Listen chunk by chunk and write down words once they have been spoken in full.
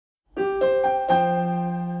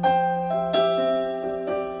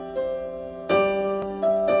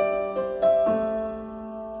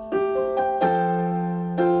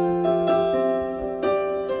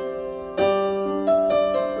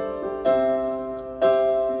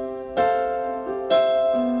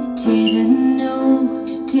Didn't know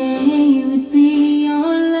today would be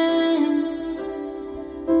your last,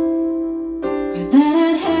 or that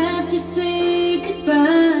I'd have to say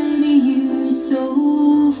goodbye to you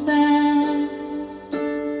so fast.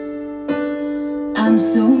 I'm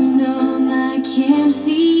so numb I can't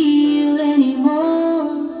feel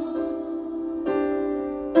anymore.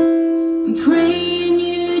 I'm praying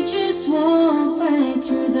you just walk right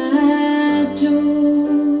through that door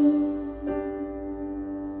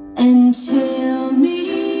and tell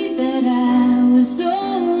me that I was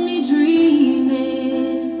only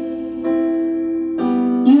dreaming.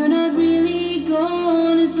 You're not really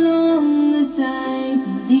gone as long as I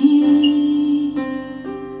believe.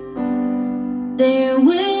 There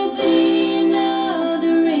will be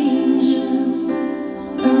another angel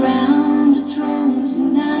around the throne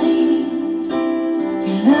tonight.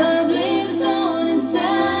 Your love lives on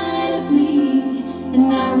inside of me,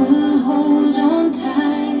 and I will hold on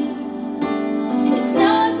tight. It's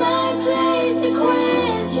not my place to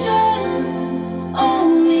question,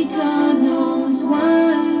 only God knows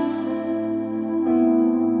why.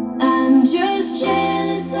 I'm just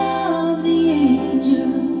jealous of the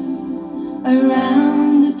angels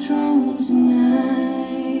around the throne tonight.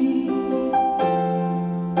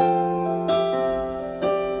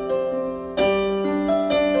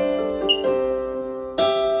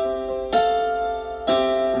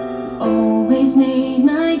 Always made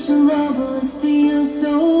my troubles feel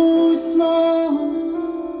so small,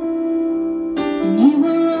 and you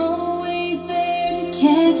were always there to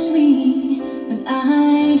catch me when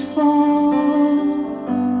I'd fall.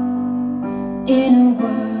 In a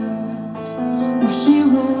world where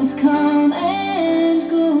heroes come and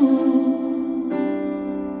go,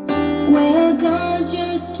 well, God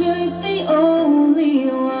just took the only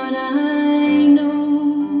one I know.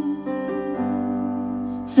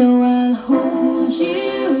 So I'll hold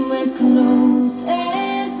you as close as